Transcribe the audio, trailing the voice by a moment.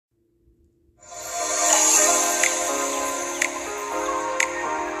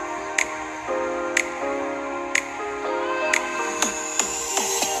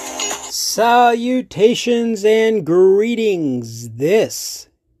Salutations and greetings. This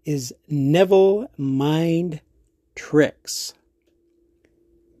is Neville Mind Tricks.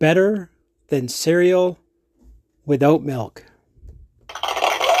 Better than cereal with oat milk.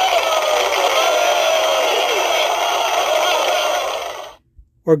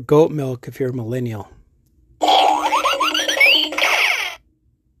 Or goat milk if you're a millennial. The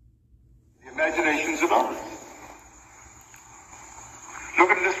imaginations of others. Look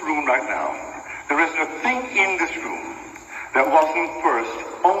at this room right now. There isn't a thing in this room that wasn't first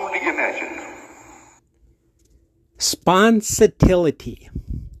only imagined. Responsibility.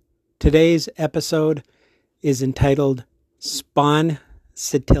 Today's episode is entitled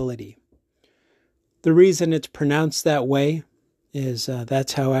Responsibility. The reason it's pronounced that way is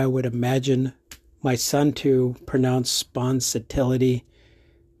that's how I would imagine my son to pronounce responsibility,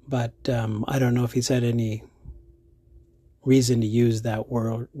 but I don't know if he's had any reason to use that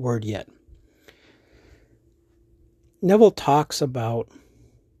word yet. Neville talks about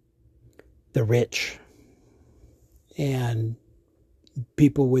the rich and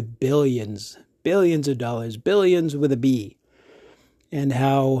people with billions of dollars, billions with a B, and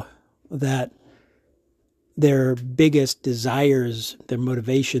how that their biggest desires, their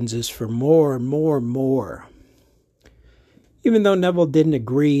motivations is for more and more and more. Even though Neville didn't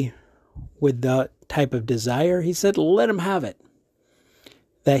agree with that type of desire, he said, let him have it.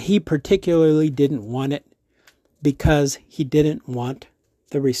 That he particularly didn't want it because he didn't want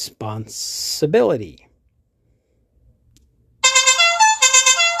the responsibility.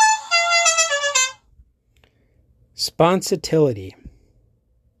 Responsibility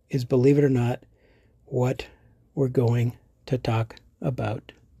is, believe it or not, what we're going to talk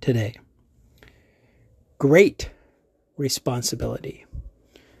about today. Grate Responsibility.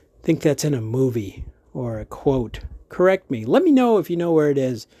 I think that's in a movie or a quote. Correct me. Let me know if you know where it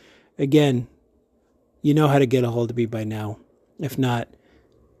is. Again, you know how to get a hold of me by now. If not,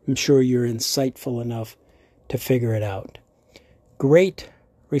 I'm sure you're insightful enough to figure it out. Grate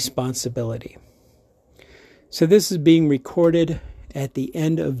Responsibility. So this is being recorded at the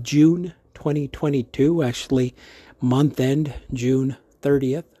end of June 2022, actually month end, June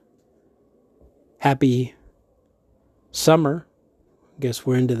 30th. Happy summer. Guess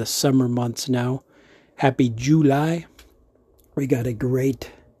we're into the summer months now. Happy July. We got a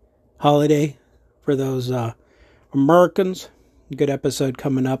great holiday for those Americans. Good episode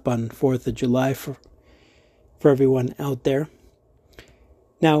coming up on 4th of July for everyone out there.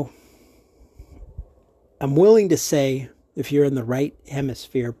 Now, I'm willing to say if you're in the right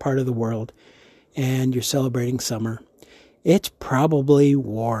hemisphere, part of the world, and you're celebrating summer, it's probably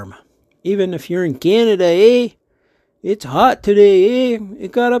warm. Even if you're in Canada, eh? It's hot today, eh?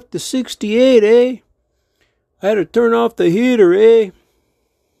 It got up to 68, eh? I had to turn off the heater, eh?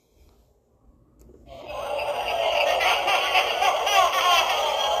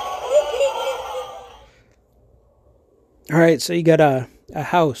 All right, so you got a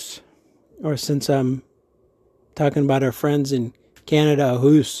house, or since I'm talking about our friends in Canada, a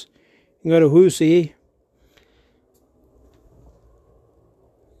house. You got a house, eh?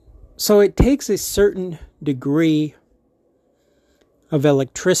 So it takes a certain degree of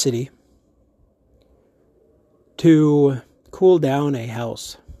electricity to cool down a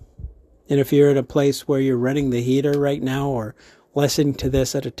house. And if you're in a place where you're running the heater right now or listening to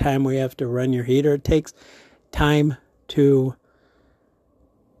this at a time where you have to run your heater, it takes time to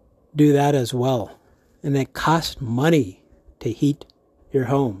do that as well. And it costs money to heat your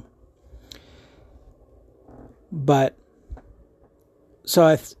home. But,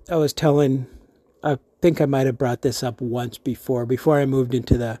 so I was telling, I think I might have brought this up once before I moved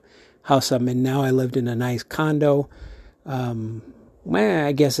into the house I'm in now. I lived in a nice condo.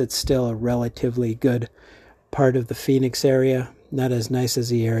 I guess it's still a relatively good part of the Phoenix area. Not as nice as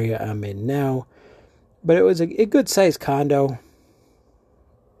the area I'm in now. But it was a good-sized condo.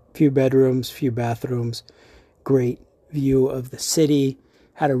 Few bedrooms, few bathrooms. Great view of the city.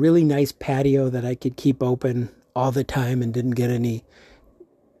 Had a really nice patio that I could keep open all the time and didn't get any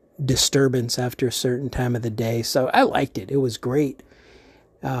disturbance after a certain time of the day. So I liked it. It was great.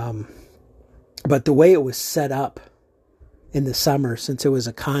 But the way it was set up in the summer, since it was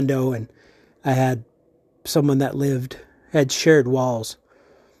a condo and I had someone that had shared walls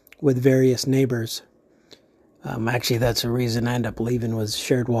with various neighbors. Actually, that's the reason I ended up leaving, was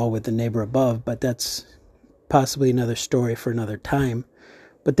shared wall with the neighbor above, but that's possibly another story for another time.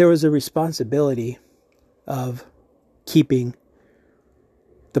 But there was a responsibility of keeping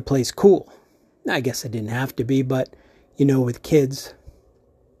the place cool. Now, I guess it didn't have to be, but, with kids,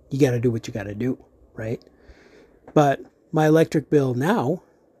 you got to do what you got to do, right? But my electric bill now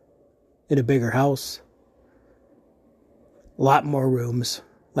in a bigger house. A lot more rooms,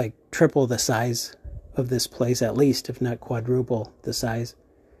 like triple the size of this place at least, if not quadruple the size.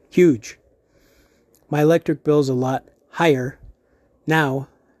 Huge. My electric bill's a lot higher now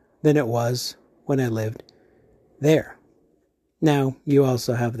than it was when I lived there. Now, you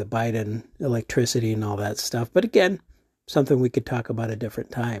also have the Biden electricity and all that stuff. But again, something we could talk about a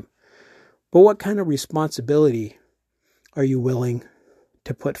different time. But what kind of responsibility are you willing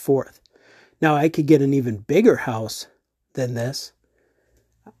to put forth? Now, I could get an even bigger house than this.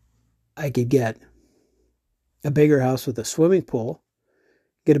 I could get a bigger house with a swimming pool.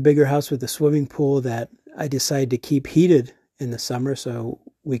 Get a bigger house with a swimming pool that I decide to keep heated in the summer so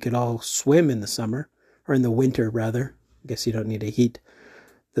we could all swim in the summer, or in the winter rather. I guess you don't need to heat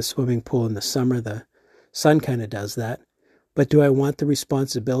the swimming pool in the summer. The sun kind of does that. But do I want the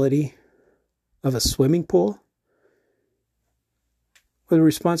responsibility of a swimming pool? With the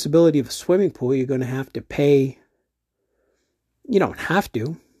responsibility of a swimming pool, you're going to have to pay. You don't have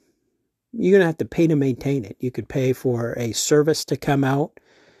to. You're going to have to pay to maintain it. You could pay for a service to come out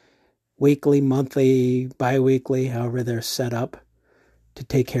weekly, monthly, bi-weekly, however they're set up to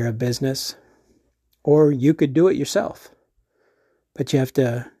take care of business. Or you could do it yourself. But you have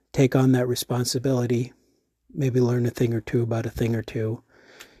to take on that responsibility, maybe learn a thing or two about a thing or two,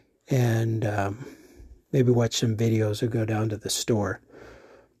 and maybe watch some videos or go down to the store.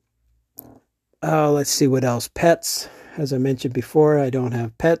 Let's see what else. Pets. As I mentioned before, I don't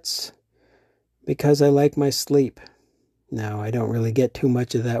have pets because I like my sleep. Now, I don't really get too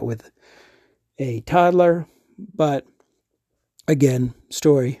much of that with a toddler, but again,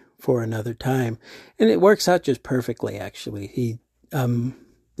 story for another time. And it works out just perfectly, actually. He,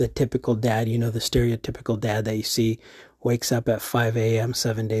 the typical dad, the stereotypical dad that you see, wakes up at 5 a.m.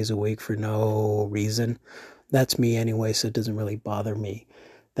 7 days a week for no reason. That's me anyway, so it doesn't really bother me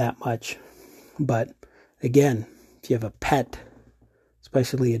that much. But again, if you have a pet,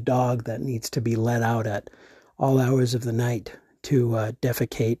 especially a dog that needs to be let out at all hours of the night to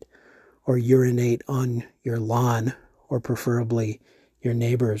defecate or urinate on your lawn, or preferably your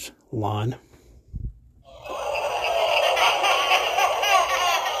neighbor's lawn.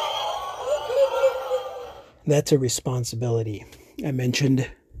 That's a responsibility. I mentioned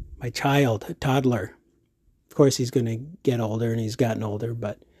my child, a toddler. Of course, he's going to get older, and he's gotten older,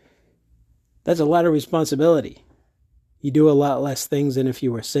 but that's a lot of responsibility. You do a lot less things than if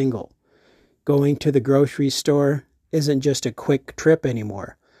you were single. Going to the grocery store isn't just a quick trip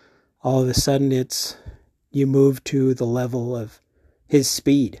anymore. All of a sudden, you move to the level of his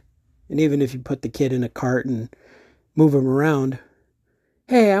speed. And even if you put the kid in a cart and move him around,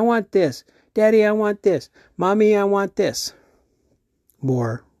 hey, I want this. Daddy, I want this. Mommy, I want this.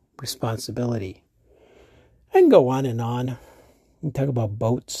 More responsibility. I can go on and on. We talk about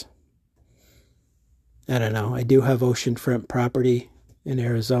boats. I don't know. I do have oceanfront property in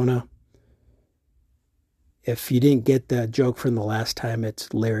Arizona. If you didn't get the joke from the last time,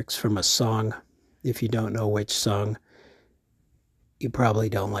 it's lyrics from a song. If you don't know which song, you probably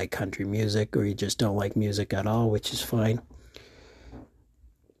don't like country music, or you just don't like music at all, which is fine.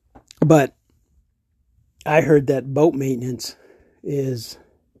 But I heard that boat maintenance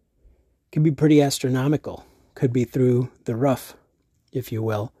can be pretty astronomical. Could be through the roof, if you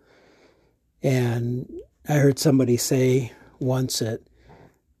will. And I heard somebody say once that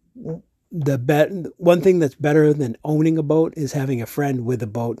one thing that's better than owning a boat is having a friend with a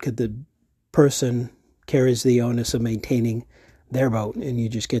boat, because the person carries the onus of maintaining their boat, and you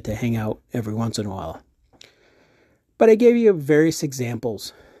just get to hang out every once in a while. But I gave you various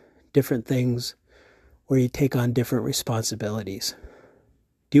examples, different things where you take on different responsibilities.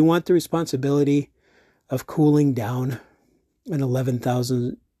 Do you want the responsibility of cooling down an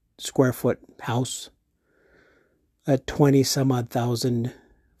 11,000 square foot house, a 20 some odd thousand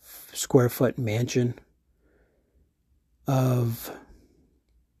square foot mansion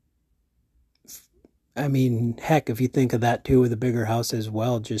heck, if you think of that too with a bigger house as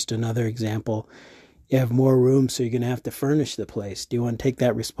well, just another example. You have more room, so you're going to have to furnish the place. Do you want to take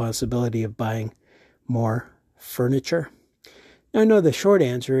that responsibility of buying more furniture? Now, I know the short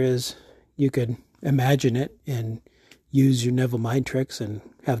answer is you could imagine it and use your Neville mind tricks and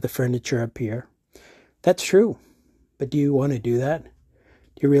have the furniture appear. That's true. But do you want to do that?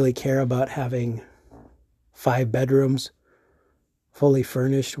 Do you really care about having 5 bedrooms fully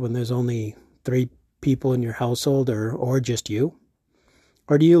furnished when there's only 3 people in your household, or just you?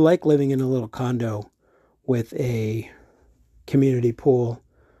 Or do you like living in a little condo with a community pool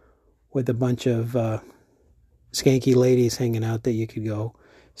with a bunch of skanky ladies hanging out that you could go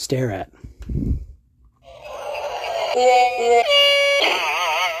stare at?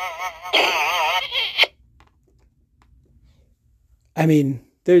 I mean,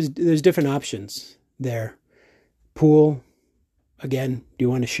 there's different options there. Pool, again, do you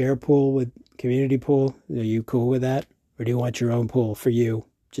want to share a pool with community pool? Are you cool with that? Or do you want your own pool for you,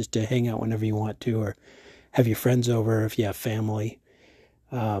 just to hang out whenever you want to, or have your friends over if you have family?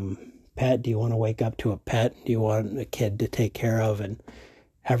 Pet, do you want to wake up to a pet? Do you want a kid to take care of and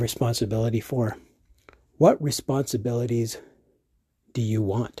have responsibility for? What responsibilities do you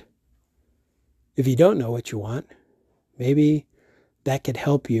want? If you don't know what you want, maybe that could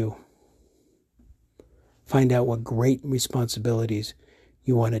help you find out what great responsibilities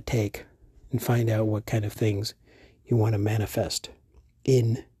you want to take and find out what kind of things you want to manifest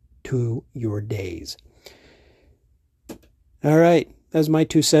into your days. All right, that's my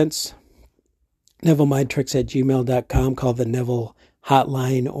 2 cents. NevilleMindTricks@gmail.com. Call the Neville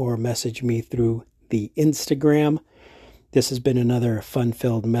hotline or message me through the Instagram. This has been another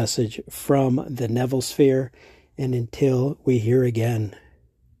fun-filled message from the Neville Sphere. And until we hear again,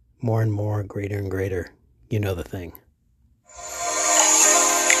 more and more, greater and greater, you know the thing.